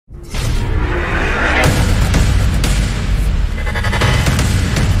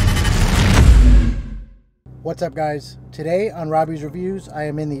What's up, guys? Today on Robbie's Reviews, I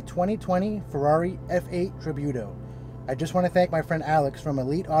am in the 2020 Ferrari F8 Tributo. I just want to thank my friend Alex from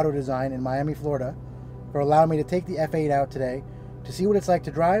Elite Auto Design in Miami, Florida, for allowing me to take the F8 out today to see what it's like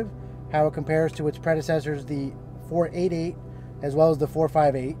to drive, how it compares to its predecessors, the 488 as well as the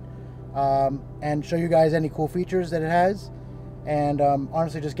 458, and show you guys any cool features that it has, and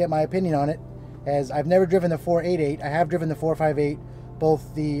honestly just get my opinion on it, as I've never driven the 488. I have driven the 458,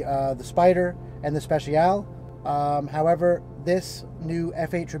 both the Spider and the Special. However, this new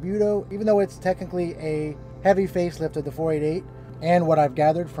F8 Tributo, even though it's technically a heavy facelift of the 488, and what I've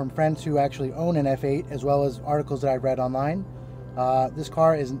gathered from friends who actually own an F8, as well as articles that I've read online, this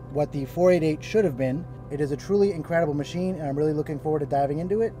car is what the 488 should have been. It is a truly incredible machine, and I'm really looking forward to diving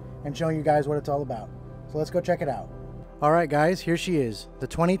into it and showing you guys what it's all about. So let's go check it out. Alright guys, here she is, the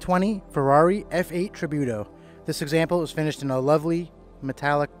 2020 Ferrari F8 Tributo. This example was finished in a lovely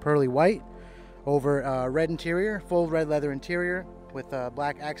metallic pearly white over red interior, full red leather interior with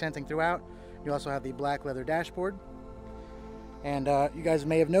black accenting throughout. You also have the black leather dashboard. And you guys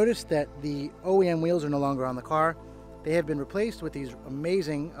may have noticed that the OEM wheels are no longer on the car. They have been replaced with these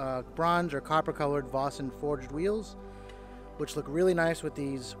amazing bronze or copper colored Vossen forged wheels, which look really nice with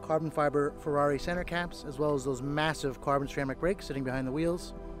these carbon fiber Ferrari center caps, as well as those massive carbon ceramic brakes sitting behind the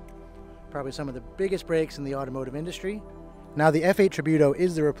wheels. Probably some of the biggest brakes in the automotive industry. Now the F8 Tributo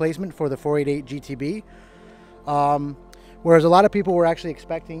is the replacement for the 488 GTB, whereas a lot of people were actually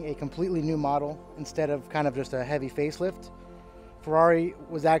expecting a completely new model instead of kind of just a heavy facelift. Ferrari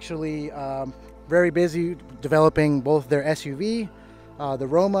was actually very busy developing both their SUV, the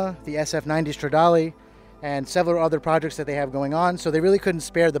Roma, the SF90 Stradale, and several other projects that they have going on, so they really couldn't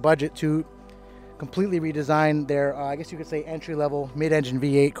spare the budget to completely redesign their, I guess you could say, entry-level mid-engine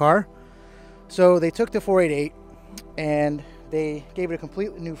V8 car. So they took the 488 and they gave it a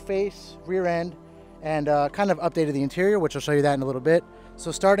completely new face, rear end, and kind of updated the interior, which I'll show you that in a little bit.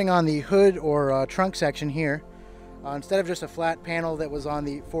 So starting on the hood or trunk section here, instead of just a flat panel that was on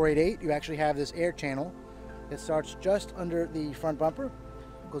the 488, you actually have this air channel that starts just under the front bumper,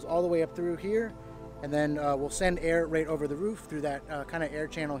 goes all the way up through here, and then we'll send air right over the roof through that kind of air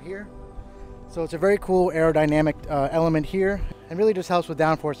channel here. So it's a very cool aerodynamic element here, and really just helps with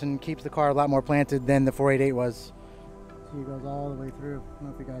downforce and keeps the car a lot more planted than the 488 was. See, it goes all the way through. I don't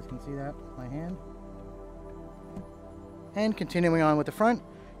know if you guys can see that with my hand. And continuing on with the front,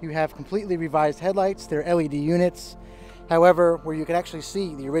 you have completely revised headlights. They're LED units. However, where you can actually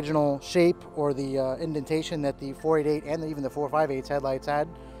see the original shape or the indentation that the 488 and even the 458's headlights had,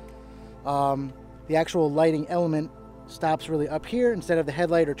 the actual lighting element stops really up here instead of the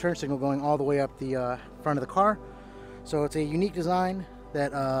headlight or turn signal going all the way up the front of the car. So it's a unique design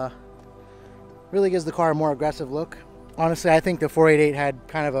that really gives the car a more aggressive look. Honestly, I think the 488 had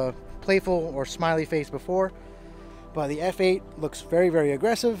kind of a playful or smiley face before, but the F8 looks very, very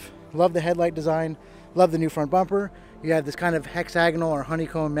aggressive. Love the headlight design, love the new front bumper. You have this kind of hexagonal or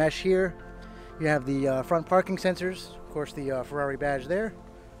honeycomb mesh here. You have the front parking sensors, of course the Ferrari badge there,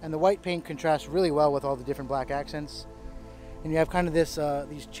 and the white paint contrasts really well with all the different black accents. And you have kind of this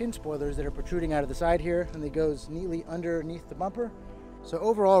these chin spoilers that are protruding out of the side here, and it goes neatly underneath the bumper. So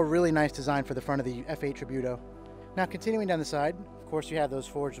overall, really nice design for the front of the F8 Tributo. Now continuing down the side, of course you have those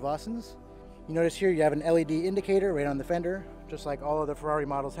forged Vossens. You notice here you have an LED indicator right on the fender, just like all other Ferrari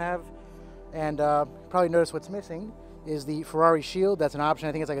models have. And probably notice what's missing is the Ferrari shield. That's an option.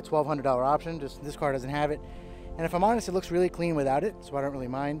 I think it's like a $1,200 option. Just this car doesn't have it. And if I'm honest, it looks really clean without it, so I don't really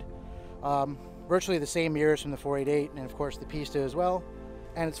mind. Virtually the same mirrors from the 488 and of course the Pista as well.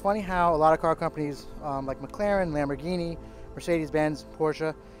 And it's funny how a lot of car companies like McLaren, Lamborghini, Mercedes-Benz,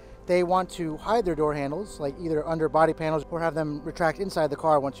 Porsche, they want to hide their door handles, like either under body panels or have them retract inside the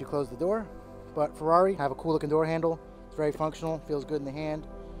car once you close the door. But Ferrari have a cool looking door handle. It's very functional, feels good in the hand,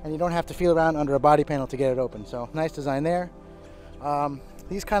 and you don't have to feel around under a body panel to get it open. So nice design there.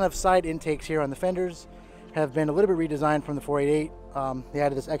 These kind of side intakes here on the fenders have been a little bit redesigned from the 488. They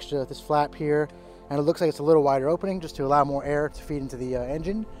added this flap here, and it looks like it's a little wider opening just to allow more air to feed into the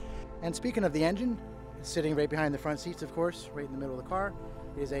engine. And speaking of the engine, it's sitting right behind the front seats, of course, right in the middle of the car.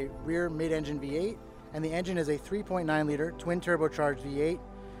 It is a rear mid-engine V8, and the engine is a 3.9 liter twin turbocharged V8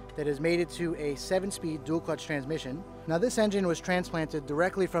 that is mated to a 7-speed dual clutch transmission. Now this engine was transplanted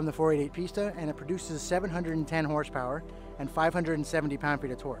directly from the 488 Pista, and it produces 710 horsepower and 570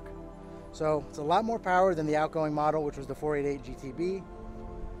 pound-feet of torque. So it's a lot more power than the outgoing model, which was the 488 GTB.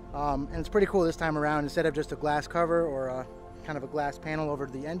 And it's pretty cool this time around. Instead of just a glass cover or a kind of a glass panel over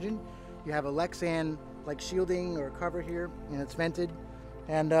the engine, you have a Lexan like shielding or cover here, and it's vented.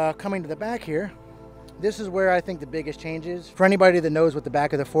 And coming to the back here, this is where I think the biggest change is. For anybody that knows what the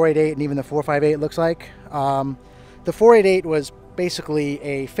back of the 488 and even the 458 looks like, the 488 was basically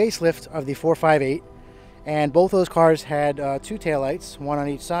a facelift of the 458, and both those cars had two taillights, one on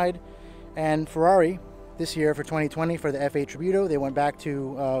each side. And Ferrari, this year for 2020, for the F8 Tributo, they went back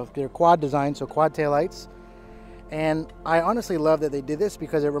to their quad design, so quad taillights. And I honestly love that they did this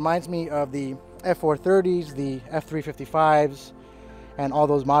because it reminds me of the F430s, the F355s, and all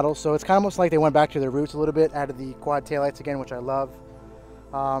those models. So it's kind of almost like they went back to their roots a little bit, added the quad taillights again, which I love.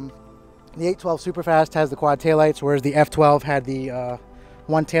 The 812 Superfast has the quad taillights, whereas the F12 had the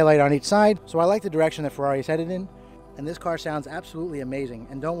one taillight on each side. So I like the direction that Ferrari is headed in, and this car sounds absolutely amazing.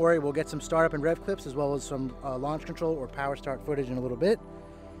 And don't worry, we'll get some startup and rev clips as well as some launch control or power start footage in a little bit.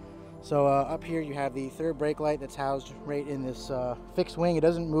 So up here you have the third brake light that's housed right in this fixed wing. It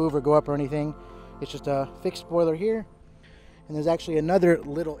doesn't move or go up or anything. It's just a fixed spoiler here. And there's actually another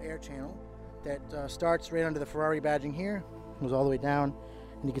little air channel that starts right under the Ferrari badging here. Goes all the way down,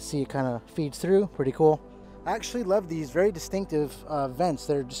 and you can see it kind of feeds through. Pretty cool. I actually love these very distinctive vents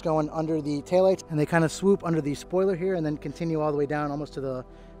that are just going under the taillights, and they kind of swoop under the spoiler here and then continue all the way down almost to the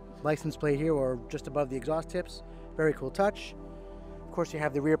license plate here, or just above the exhaust tips. Very cool touch. Of course, you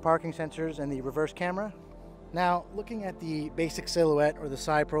have the rear parking sensors and the reverse camera. Now, looking at the basic silhouette or the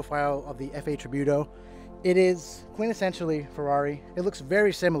side profile of the F8 Tributo, it is quintessentially Ferrari. It looks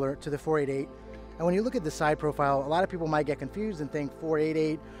very similar to the 488. And when you look at the side profile, a lot of people might get confused and think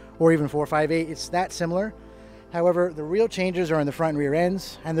 488 or even 458. It's that similar. However, the real changes are in the front and rear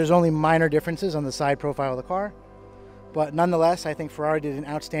ends, and there's only minor differences on the side profile of the car. But nonetheless, I think Ferrari did an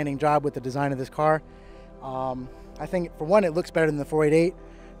outstanding job with the design of this car. I think, for one, it looks better than the 488.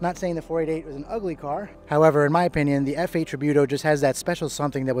 Not saying the 488 was an ugly car. However, in my opinion, the F8 Tributo just has that special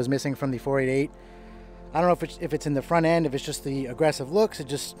something that was missing from the 488. I don't know if it's in the front end, if it's just the aggressive looks, it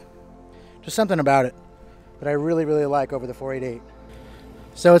just something about it that I really, really like over the 488.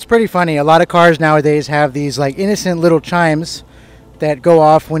 So it's pretty funny. A lot of cars nowadays have these like innocent little chimes that go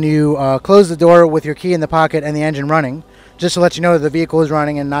off when you close the door with your key in the pocket and the engine running, just to let you know that the vehicle is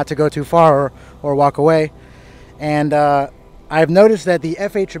running and not to go too far or walk away. And I've noticed that the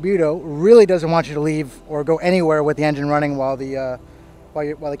F8 Tributo really doesn't want you to leave or go anywhere with the engine running while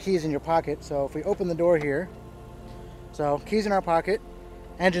the key's in your pocket. So if we open the door here, so keys in our pocket,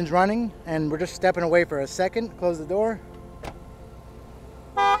 engine's running, and we're just stepping away for a second, close the door.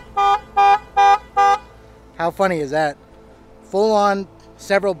 How funny is that? Full on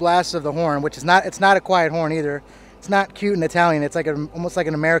several blasts of the horn, which is not, it's not a quiet horn either. It's not cute and Italian. It's like almost like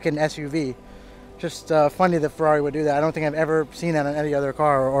an American SUV. Just funny that Ferrari would do that. I don't think I've ever seen that on any other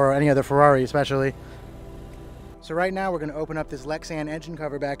car, or any other Ferrari especially. So right now we're going to open up this Lexan engine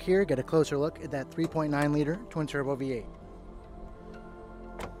cover back here, get a closer look at that 3.9 liter twin turbo V8.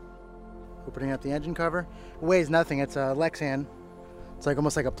 Opening up the engine cover. It weighs nothing. It's a Lexan. It's like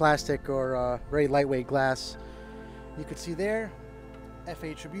almost like a plastic or very lightweight glass. You can see there,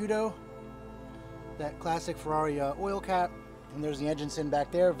 F8 Tributo, that classic Ferrari oil cap, and there's the engine sitting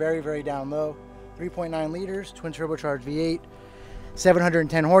back there, very, very down low. 3.9 liters, twin turbocharged V8,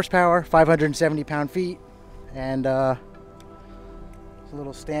 710 horsepower, 570 pound-feet, and a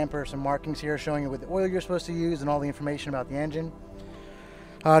little stamp or some markings here showing you what the oil you're supposed to use and all the information about the engine.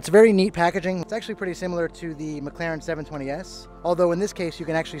 It's a very neat packaging. It's actually pretty similar to the McLaren 720S, although in this case you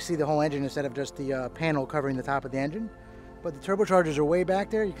can actually see the whole engine instead of just the panel covering the top of the engine. But the turbochargers are way back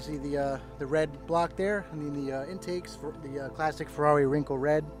there. You can see the red block there, and then the intakes for the classic Ferrari wrinkle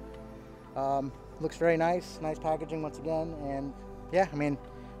red. Looks very nice, nice packaging once again, and yeah, I mean,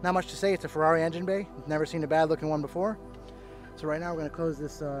 not much to say. It's a Ferrari engine bay. Never seen a bad looking one before. So right now we're going to close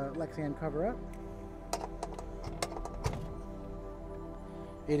this Lexan cover up.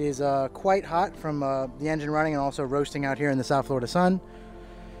 It is quite hot from the engine running and also roasting out here in the South Florida sun.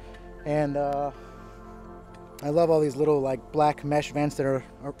 And I love all these little like black mesh vents that are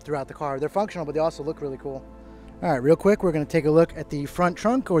throughout the car. They're functional, but they also look really cool. All right, real quick, we're going to take a look at the front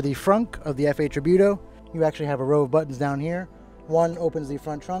trunk, or the frunk of the F8 Tributo. You actually have a row of buttons down here. One opens the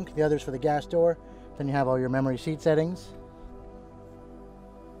front trunk, the other's for the gas door. Then you have all your memory seat settings.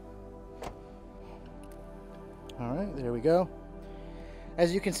 All right, there we go.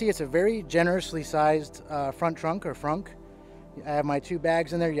 As you can see, it's a very generously sized front trunk, or frunk. I have my two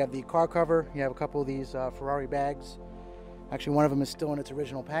bags in there. You have the car cover. You have a couple of these Ferrari bags. Actually, one of them is still in its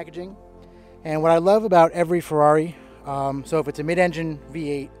original packaging. And what I love about every Ferrari, so if it's a mid-engine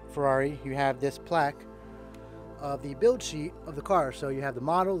V8 Ferrari, you have this plaque of the build sheet of the car. So you have the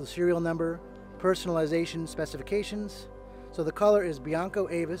model, the serial number, personalization specifications. So the color is Bianco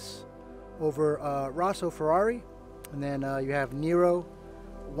Avis over Rosso Ferrari. And then you have Nero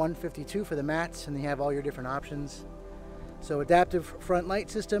 $152 for the mats, and they have all your different options. So adaptive front light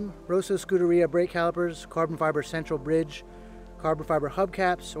system, Rosso Scuderia brake calipers, carbon fiber central bridge, carbon fiber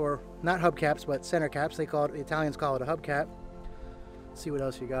hubcaps, or not hubcaps, but center caps. The Italians call it a hubcap. Let's see what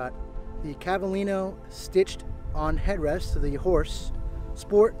else you got. The Cavallino stitched on headrest, the horse,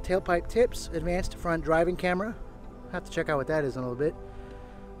 sport tailpipe tips, advanced front driving camera. I'll have to check out what that is in a little bit.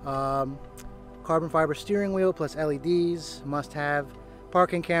 Carbon fiber steering wheel plus LEDs, must have.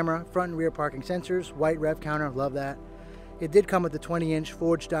 Parking camera, front and rear parking sensors, white rev counter, love that. It did come with the 20-inch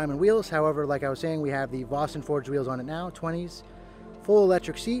forged diamond wheels. However, like I was saying, we have the Boston forged wheels on it now, 20s. Full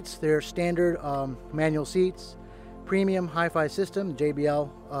electric seats, they're standard manual seats. Premium hi-fi system,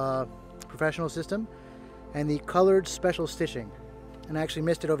 JBL professional system. And the colored special stitching. And I actually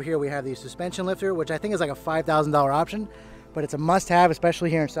missed it over here. We have the suspension lifter, which I think is like a $5,000 option, but it's a must-have, especially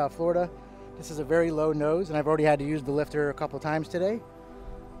here in South Florida. This is a very low nose, and I've already had to use the lifter a couple times today.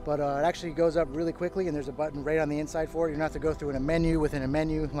 But it actually goes up really quickly, and there's a button right on the inside for it. You don't have to go through in a menu within a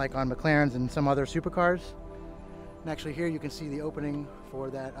menu like on McLaren's and some other supercars. And actually here you can see the opening for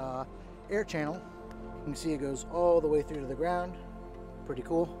that air channel. You can see it goes all the way through to the ground. Pretty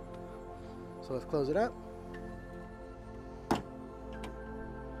cool. So let's close it up.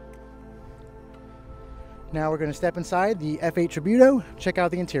 Now we're going to step inside the F8 Tributo, check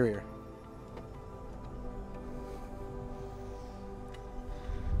out the interior.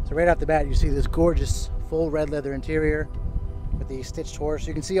 So right off the bat, you see this gorgeous full red leather interior with the stitched horse.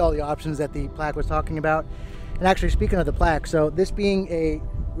 You can see all the options that the plaque was talking about. And actually, speaking of the plaque, so this being a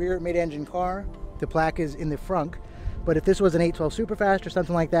rear mid-engine car, the plaque is in the front. But if this was an 812 Superfast or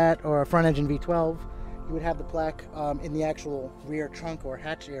something like that, or a front-engine V12, you would have the plaque in the actual rear trunk or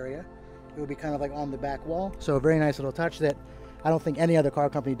hatch area. It would be kind of like on the back wall. So a very nice little touch that I don't think any other car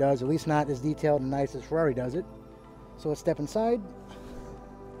company does, at least not as detailed and nice as Ferrari does it. So let's step inside.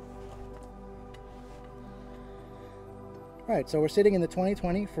 All right, so we're sitting in the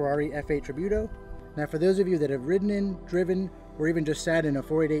 2020 Ferrari F8 Tributo. Now for those of you that have ridden in, driven, or even just sat in a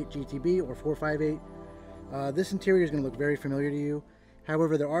 488 GTB or 458, this interior is going to look very familiar to you.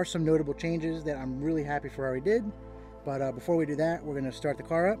 However, there are some notable changes that I'm really happy Ferrari did. But before we do that, we're going to start the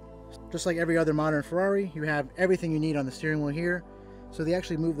car up. Just like every other modern Ferrari, you have everything you need on the steering wheel here. So they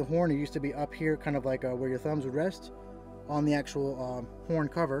actually moved the horn. It used to be up here, kind of like where your thumbs would rest on the actual horn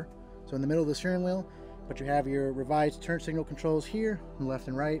cover. So in the middle of the steering wheel. But you have your revised turn signal controls here, on the left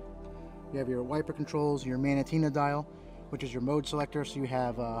and right. You have your wiper controls, your Manatina dial, which is your mode selector. So you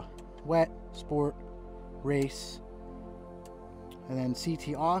have wet, sport, race, and then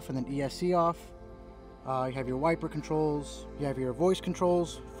CT off, and then ESC off. You have your wiper controls, you have your voice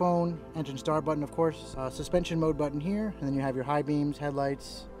controls, phone, engine start button, of course, suspension mode button here, and then you have your high beams,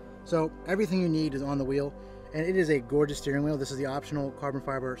 headlights. So everything you need is on the wheel, and it is a gorgeous steering wheel. This is the optional carbon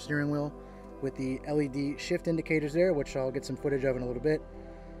fiber steering wheel with the LED shift indicators there, which I'll get some footage of in a little bit.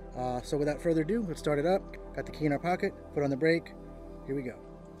 So without further ado, let's start it up. Got the key in our pocket, foot on the brake, here we go.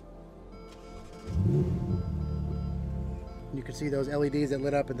 You can see those LEDs that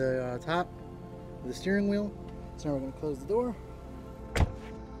lit up at the top of the steering wheel. So now we're going to close the door.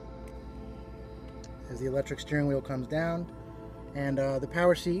 As the electric steering wheel comes down. And the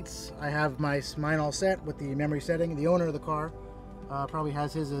power seats, I have mine all set with the memory setting. The owner of the car probably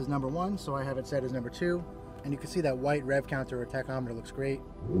has his as number 1, so I have it set as number 2. And you can see that white rev counter or tachometer looks great.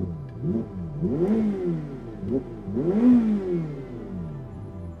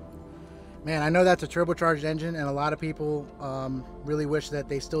 Man, I know that's a turbocharged engine, and a lot of people really wish that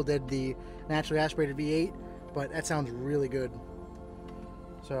they still did the naturally aspirated V8, but that sounds really good.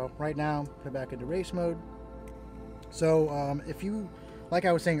 So right now, put it back into race mode. So if you, like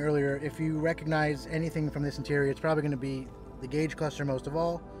I was saying earlier, if you recognize anything from this interior, it's probably going to be the gauge cluster most of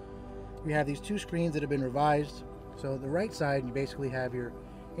all. You have these 2 screens that have been revised. So the right side, you basically have your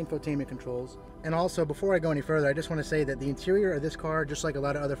infotainment controls. And also, before I go any further, I just want to say that the interior of this car, just like a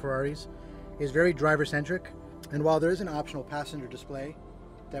lot of other Ferraris, is very driver-centric. And while there is an optional passenger display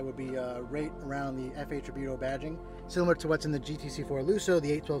that would be right around the F8 Tributo badging, similar to what's in the GTC4 Lusso,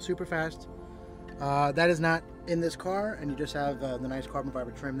 the 812 Superfast, that is not in this car, and you just have the nice carbon fiber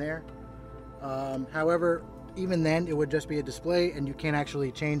trim there. However, even then, it would just be a display, and you can't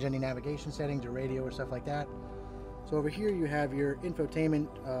actually change any navigation settings or radio or stuff like that. So over here, you have your infotainment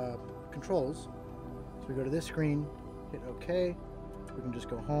controls. So we go to this screen, hit OK. We can just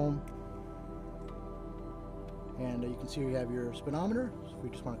go home. And you can see we have your speedometer. So if we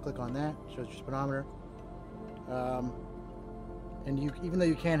just want to click on that, it shows your speedometer. And even though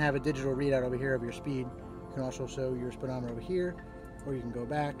you can have a digital readout over here of your speed, you can also show your speedometer over here, or you can go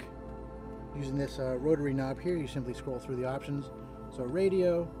back. Using this rotary knob here, you simply scroll through the options, So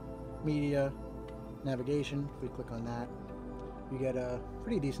radio, media, navigation, if we click on that, you get a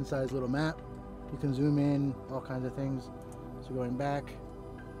pretty decent sized little map. You can zoom in, all kinds of things. So going back,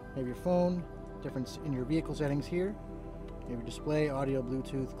 you have your phone, difference in your vehicle settings here. You have your display, audio,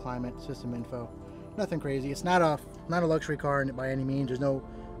 Bluetooth, climate, system info. Nothing crazy. It's not a luxury car by any means. There's no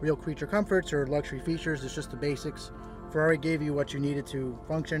real creature comforts or luxury features. It's just the basics. Ferrari gave you what you needed to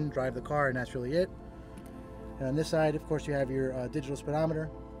function, drive the car, and that's really it. And on this side, of course, you have your digital speedometer.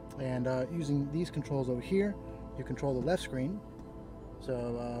 And using these controls over here, you control the left screen.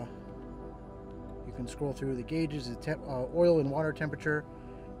 So you can scroll through the gauges, the oil and water temperature.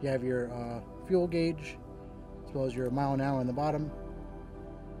 You have your fuel gauge, as well as your mile an hour on the bottom.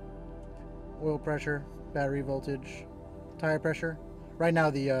 Oil pressure, battery voltage, tire pressure. Right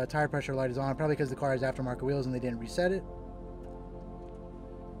now the tire pressure light is on, probably because the car has aftermarket wheels and they didn't reset it.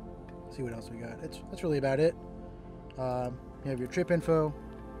 Let's see what else we got. That's really about it. You have your trip info.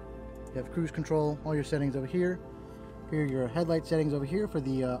 You have cruise control, all your settings over here. Here are your headlight settings over here for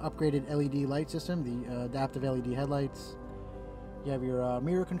the upgraded LED light system, the adaptive LED headlights. You have your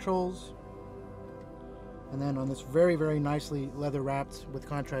mirror controls. And then on this very, very nicely leather wrapped with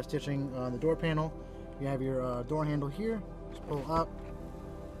contrast stitching on the door panel, you have your door handle here. Just pull up.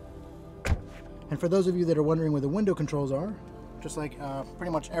 And for those of you that are wondering where the window controls are, just like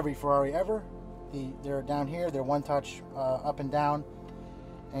pretty much every Ferrari ever, they're down here. They're one touch up and down.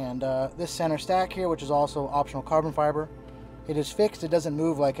 And this center stack here, which is also optional carbon fiber, it is fixed. It doesn't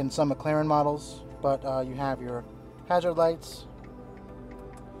move like in some McLaren models, but you have your hazard lights,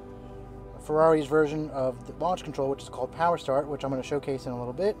 Ferrari's version of the launch control, which is called Power Start, which I'm going to showcase in a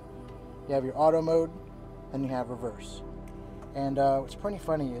little bit. You have your auto mode, and you have reverse. And what's pretty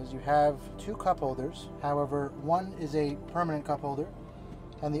funny is you have two cup holders. However, one is a permanent cup holder,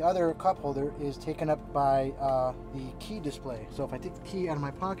 and the other cup holder is taken up by the key display. So if I take the key out of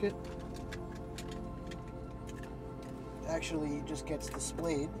my pocket, it actually just gets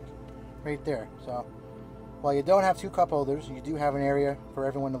displayed right there. So while you don't have two cup holders, you do have an area for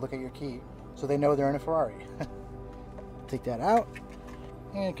everyone to look at your key, so they know they're in a Ferrari. Take that out,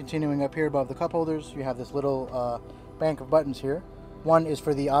 and continuing up here above the cup holders, you have this little bank of buttons here. One is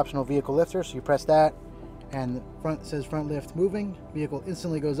for the optional vehicle lifter, so you press that, and the front says front lift moving. Vehicle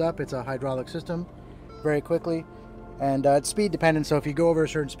instantly goes up. It's a hydraulic system, very quickly, and it's speed dependent. So if you go over a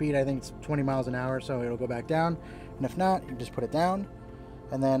certain speed, I think it's 20 miles an hour, so it'll go back down, and if not, you just put it down.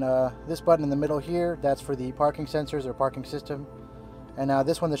 And then this button in the middle here, that's for the parking sensors or parking system. And now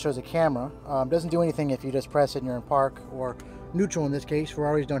this one that shows a camera doesn't do anything if you just press it and you're in park, or neutral in this case.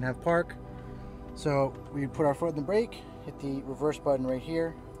 Ferraris don't have park. So we put our foot in the brake, hit the reverse button right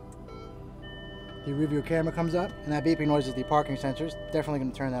here. The rear view camera comes up, and that beeping noise is the parking sensors. Definitely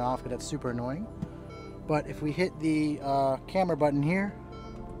going to turn that off because that's super annoying. But if we hit the camera button here,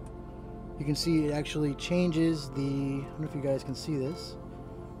 you can see it actually changes the, I don't know if you guys can see this,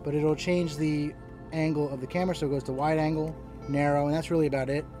 but it'll change the angle of the camera, so it goes to wide angle, narrow, and that's really about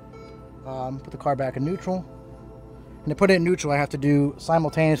it. Put the car back in neutral. And to put it in neutral, I have to do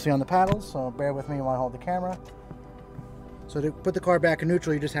simultaneously on the paddles, so bear with me while I hold the camera. So to put the car back in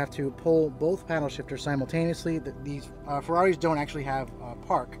neutral, you just have to pull both paddle shifters simultaneously. These Ferraris don't actually have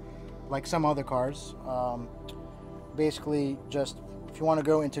park, like some other cars. Basically, just if you want to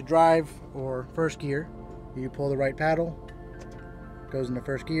go into drive or first gear, you pull the right paddle, goes into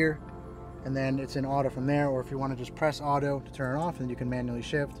first gear, and then it's in auto from there. Or if you want to just press auto to turn it off, then you can manually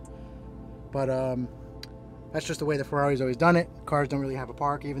shift. But that's just the way the Ferrari's always done it. Cars don't really have a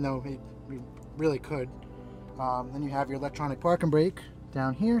park, even though we really could. Then you have your electronic park and brake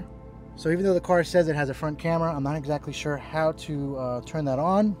down here. So even though the car says it has a front camera, I'm not exactly sure how to turn that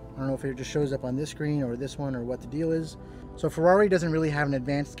on. I don't know if it just shows up on this screen or this one, or what the deal is. So Ferrari doesn't really have an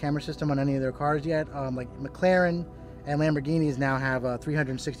advanced camera system on any of their cars yet. Like McLaren and Lamborghinis now have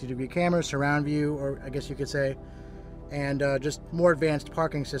 360-degree cameras, surround view, or I guess you could say, and just more advanced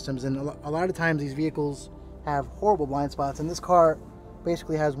parking systems. And a lot of times these vehicles have horrible blind spots, and this car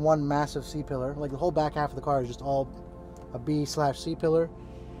basically has one massive C-pillar. Like the whole back half of the car is just all a B/C pillar.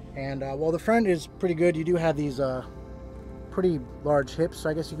 And while the front is pretty good, you do have these pretty large hips,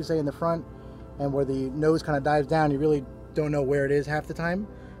 I guess you could say, in the front, and where the nose kind of dives down, you really don't know where it is half the time.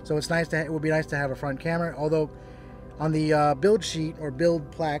 So it's nice to, it would be nice to have a front camera. Although on the build sheet or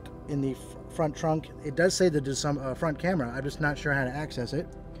build plaque in the front trunk, it does say that there's some front camera. I'm just not sure how to access it.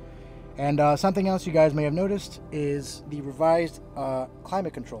 And something else you guys may have noticed is the revised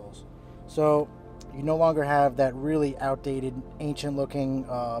climate controls. So you no longer have that really outdated, ancient looking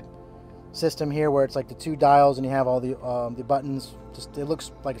system here where it's like the two dials and you have all the buttons. Just, it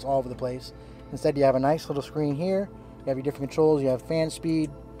looks like it's all over the place. Instead, you have a nice little screen here, You have your different controls. You have fan speed,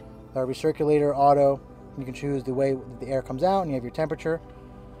 recirculator, auto. You can choose the way the air comes out, and you have your temperature.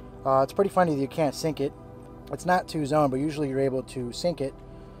 It's pretty funny that you can't sync it. It's not 2-zone, but usually you're able to sync it.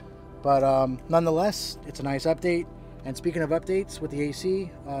 But nonetheless, it's a nice update. And speaking of updates with the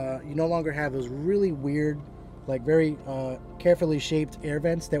AC, you no longer have those really weird, like very carefully shaped air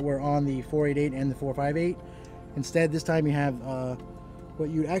vents that were on the 488 and the 458. Instead, this time you have what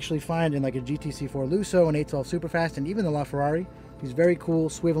you'd actually find in like a GTC4 Lusso, an 812 Superfast, and even the LaFerrari. These very cool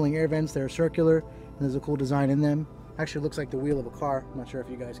swiveling air vents. They're circular, and there's a cool design in them. Actually looks like the wheel of a car. I'm not sure if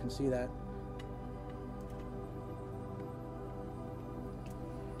you guys can see that.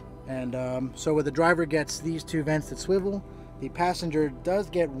 And so when the driver gets these two vents that swivel, the passenger does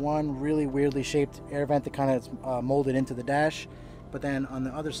get one really weirdly shaped air vent that kind of molded into the dash. But then on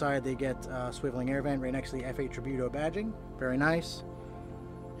the other side, they get swiveling air vent right next to the F8 Tributo badging. Very nice.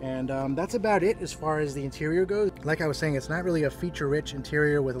 And that's about it as far as the interior goes. Like I was saying, it's not really a feature-rich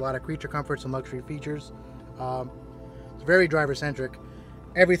interior with a lot of creature comforts and luxury features. It's very driver-centric.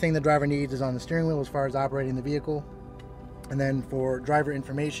 Everything the driver needs is on the steering wheel as far as operating the vehicle. And then for driver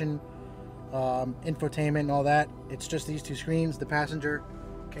information, infotainment and all that, it's just these two screens. The passenger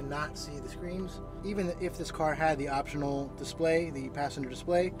cannot see the screens. Even if this car had the optional display, the passenger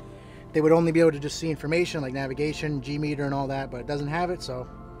display, they would only be able to just see information like navigation, G-meter and all that, but it doesn't have it, so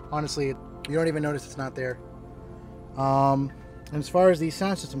honestly, you don't even notice it's not there. And as far as the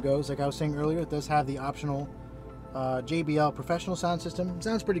sound system goes, like I was saying earlier, it does have the optional JBL professional sound system. It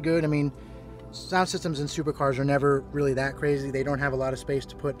sounds pretty good. I mean, sound systems in supercars are never really that crazy. They don't have a lot of space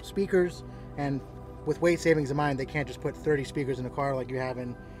to put speakers, and with weight savings in mind, they can't just put 30 speakers in a car like you have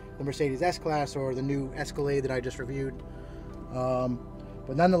in the Mercedes S-Class or the new Escalade that I just reviewed.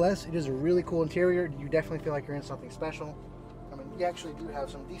 But nonetheless, it is a really cool interior. You definitely feel like you're in something special. I mean, you actually do have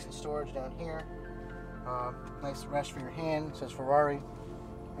some decent storage down here. Nice rest for your hand. It says Ferrari.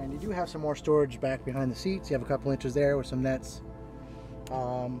 And you do have some more storage back behind the seats. You have a couple inches there with some nets.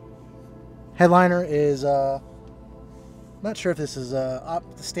 Headliner is not sure if this is the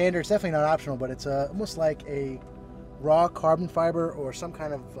standard. It's definitely not optional, but it's almost like a raw carbon fiber or some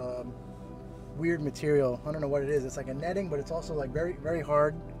kind of weird material. I don't know what it is. It's like a netting, but it's also like very, very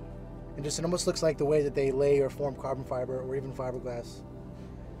hard. And just it almost looks like the way that they lay or form carbon fiber or even fiberglass.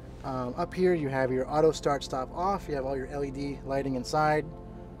 Up here you have your auto start stop off. You have all your LED lighting inside.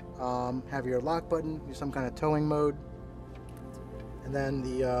 Have your lock button, some kind of towing mode. And then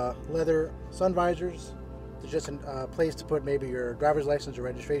the leather sun visors. There's just a place to put maybe your driver's license or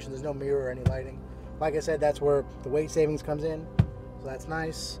registration. There's no mirror or any lighting. Like I said, that's where the weight savings comes in. So that's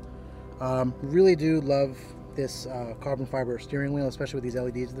nice. Really do love this carbon fiber steering wheel, especially with these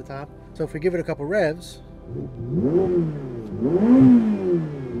LEDs at the top. So if we give it a couple revs,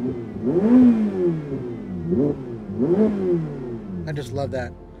 I just love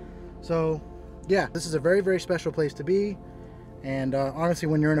that. So yeah, this is a very, very special place to be. And honestly,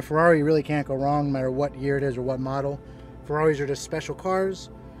 when you're in a Ferrari, you really can't go wrong no matter what year it is or what model. Ferraris are just special cars,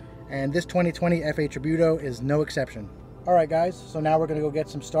 and this 2020 F8 Tributo is no exception. Alright guys, so now we're going to go get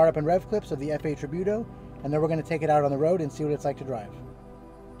some startup and rev clips of the F8 Tributo, and then we're going to take it out on the road and see what it's like to drive.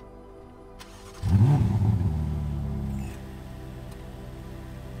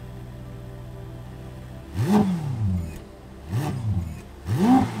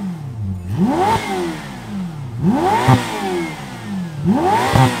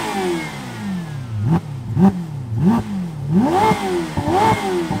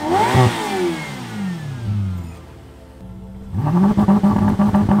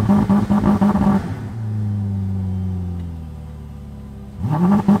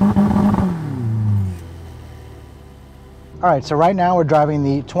 Alright, so right now we're driving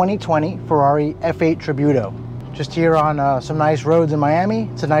the 2020 Ferrari F8 Tributo. Just here on some nice roads in Miami.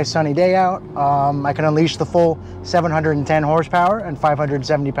 It's a nice sunny day out. I can unleash the full 710 horsepower and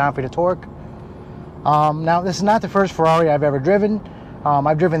 570 pound-feet of torque. Now, this is not the first Ferrari I've ever driven.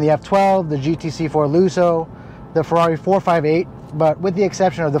 I've driven the F12, the GTC4 Lusso, the Ferrari 458, but with the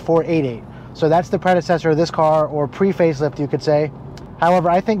exception of the 488. So that's the predecessor of this car, or pre-facelift you could say. However,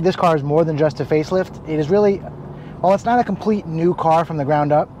 I think this car is more than just a facelift. It is really, well, it's not a complete new car from the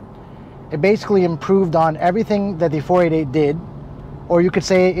ground up. It basically improved on everything that the 488 did, or you could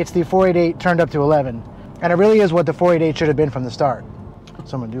say it's the 488 turned up to 11. And it really is what the 488 should have been from the start.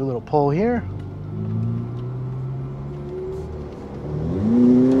 So I'm gonna do a little pull here.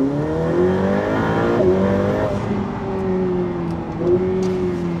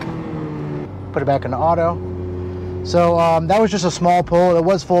 Put it back into auto. So that was just a small pull. It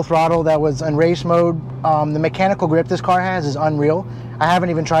was full throttle. That was in race mode. The mechanical grip this car has is unreal. I haven't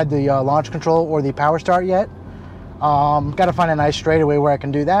even tried the launch control or the power start yet. Got to find a nice straightaway where I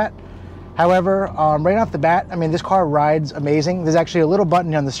can do that. However, right off the bat, I mean, this car rides amazing. There's actually a little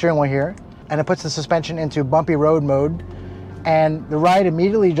button on the steering wheel here, and it puts the suspension into bumpy road mode, and the ride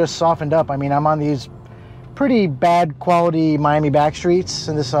immediately just softened up. I mean, I'm on these pretty bad quality Miami back streets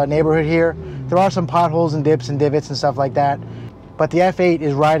in this neighborhood here. There are some potholes and dips and divots and stuff like that, but the F8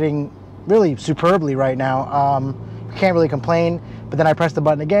 is riding really superbly right now. You can't really complain. But then I press the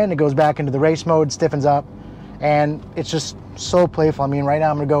button again, it goes back into the race mode, stiffens up, and it's just so playful. I mean, right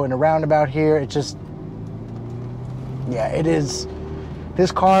now I'm gonna go in a roundabout here. It's just, yeah, it is. This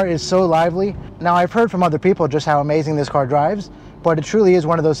car is so lively. Now, I've heard from other people just how amazing this car drives, but it truly is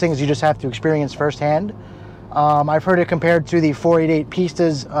one of those things you just have to experience firsthand. I've heard it compared to the 488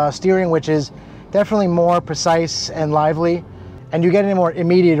 Pista's steering, which is definitely more precise and lively, and you get a more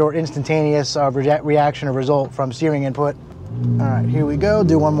immediate or instantaneous reaction or result from steering input. All right, here we go.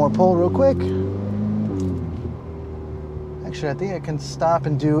 Do one more pull real quick. Actually, I think I can stop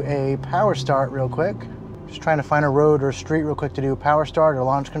and do a power start real quick. Just trying to find a road or street real quick to do power start or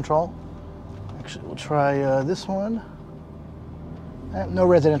launch control. Actually, we'll try this one. No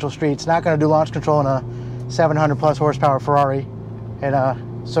residential streets. Not going to do launch control in a 700 plus horsepower Ferrari in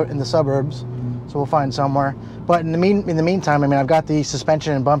the suburbs. So we'll find somewhere. But in the meantime, I mean, I've got the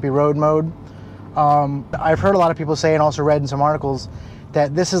suspension in bumpy road mode. I've heard a lot of people say, and also read in some articles,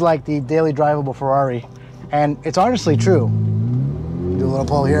 that this is like the daily drivable Ferrari, and it's honestly true. Do a little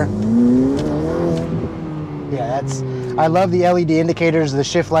pull here. Yeah, I love the LED indicators, the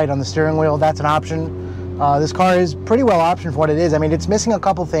shift light on the steering wheel. That's an option. This car is pretty well optioned for what it is. I mean, it's missing a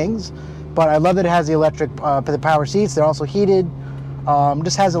couple things, but I love that it has the electric, the power seats. They're also heated.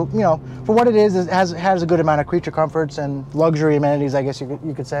 Just has a, you know, for what it is, it has a good amount of creature comforts and luxury amenities, I guess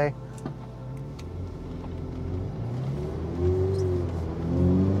you could say.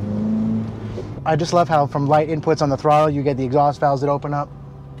 I just love how from light inputs on the throttle, you get the exhaust valves that open up.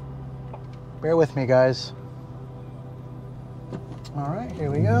 Bear with me, guys. All right, here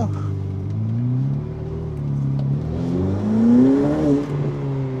we go.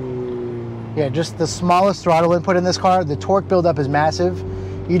 Yeah, just the smallest throttle input in this car. The torque buildup is massive.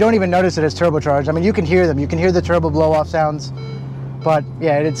 You don't even notice it as turbocharged. I mean, you can hear them. You can hear the turbo blow-off sounds. But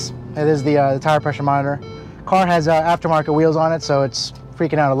yeah, it is the tire pressure monitor. Car has aftermarket wheels on it, so it's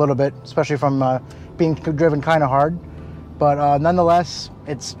freaking out a little bit, especially from being driven kind of hard. But nonetheless,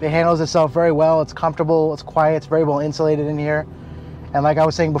 it handles itself very well. It's comfortable, it's quiet, it's very well insulated in here. And like I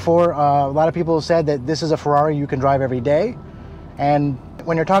was saying before, a lot of people have said that this is a Ferrari you can drive every day. And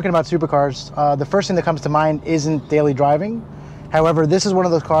when you're talking about supercars, the first thing that comes to mind isn't daily driving. However, this is one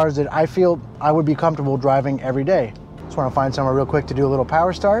of those cars that I feel I would be comfortable driving every day. Just want to find somewhere real quick to do a little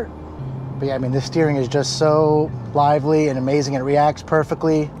power start. But yeah, I mean, this steering is just so lively and amazing. It reacts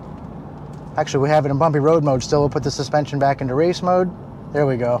perfectly. Actually, we have it in bumpy road mode still. We'll put the suspension back into race mode. There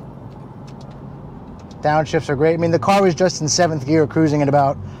we go. Downshifts are great. I mean, the car was just in 7th gear, cruising at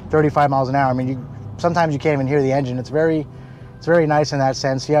about 35 miles an hour. I mean, sometimes you can't even hear the engine. It's very nice in that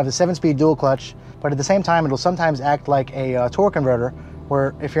sense. You have the 7-speed dual clutch, but at the same time, it'll sometimes act like a torque converter,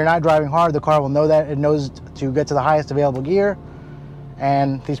 where if you're not driving hard, the car will know that. It knows to get to the highest available gear.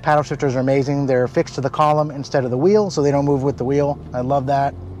 And these paddle shifters are amazing. They're fixed to the column instead of the wheel, so they don't move with the wheel. I love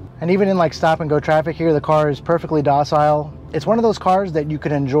that. And even in like stop and go traffic here, the car is perfectly docile. It's one of those cars that you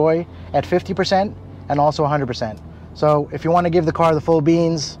can enjoy at 50% and also 100%. So if you want to give the car the full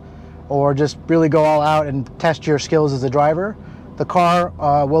beans or just really go all out and test your skills as a driver, the car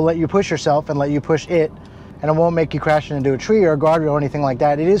will let you push yourself and let you push it, and it won't make you crash into a tree or a guardrail or anything like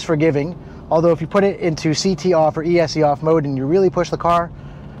that. It is forgiving. Although if you put it into CT off or ESC off mode and you really push the car,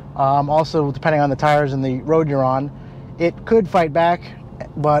 also depending on the tires and the road you're on, it could fight back,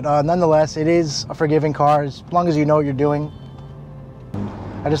 but nonetheless, it is a forgiving car as long as you know what you're doing.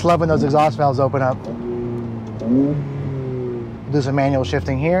 I just love when those exhaust valves open up. Do some manual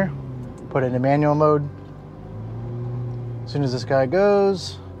shifting here, put it into manual mode. As soon as this guy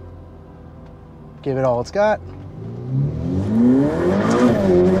goes, give it all it's got.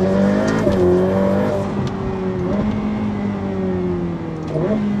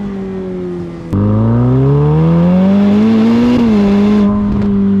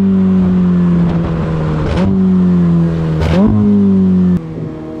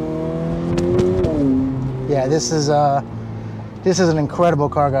 Yeah, this is an incredible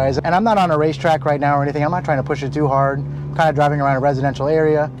car, guys. And I'm not on a racetrack right now or anything. I'm not trying to push it too hard. I'm kind of driving around a residential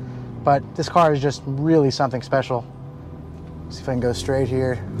area, but this car is just really something special. Let's see if I can go straight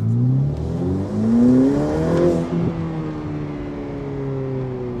here.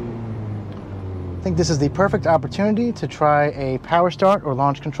 I think this is the perfect opportunity to try a power start or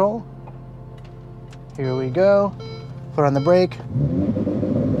launch control. Here we go. Put on the brake.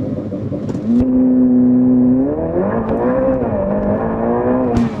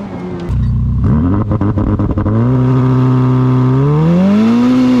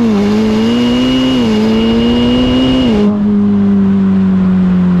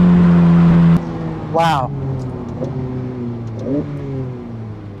 Wow.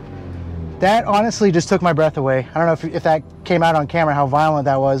 That honestly just took my breath away. I don't know if that came out on camera, how violent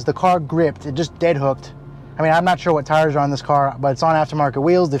that was. The car gripped, it just dead hooked. I mean, I'm not sure what tires are on this car, but it's on aftermarket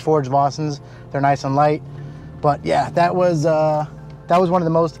wheels, the forged Vossens. They're nice and light. But yeah, that was one of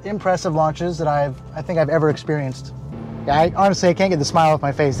the most impressive launches that I think I've ever experienced. Yeah, I honestly can't get the smile off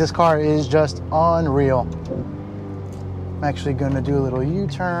my face. This car is just unreal. I'm actually gonna do a little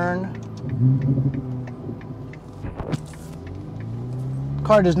U-turn.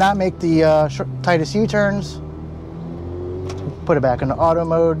 Car does not make the tightest U-turns. Put it back into auto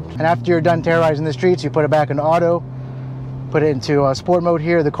mode. And after you're done terrorizing the streets, you put it back into auto. Put it into sport mode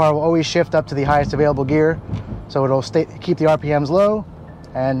here. The car will always shift up to the highest available gear. So it'll keep the RPMs low.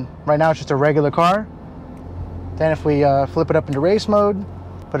 And right now it's just a regular car. Then if we flip it up into race mode,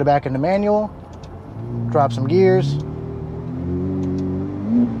 put it back into manual, drop some gears.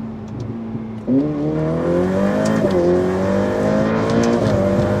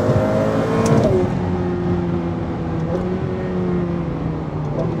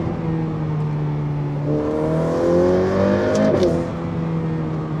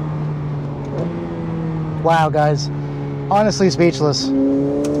 Wow, guys, honestly speechless.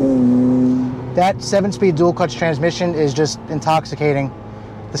 That 7-speed dual clutch transmission is just intoxicating.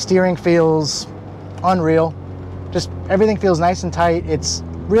 The steering feels unreal. Just everything feels nice and tight. It's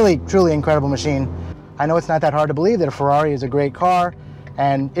really, truly incredible machine. I know it's not that hard to believe that a Ferrari is a great car,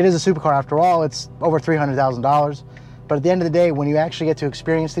 and it is a supercar after all. It's over $300,000. But at the end of the day, when you actually get to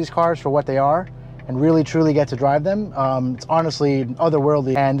experience these cars for what they are and really, truly get to drive them, it's honestly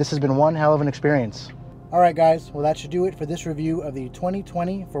otherworldly, and this has been one hell of an experience. Alright guys, well that should do it for this review of the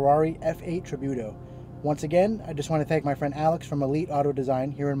 2020 Ferrari F8 Tributo. Once again, I just want to thank my friend Alex from Elite Auto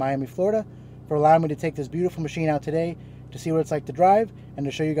Design here in Miami, Florida for allowing me to take this beautiful machine out today to see what it's like to drive and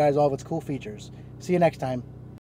to show you guys all of its cool features. See you next time.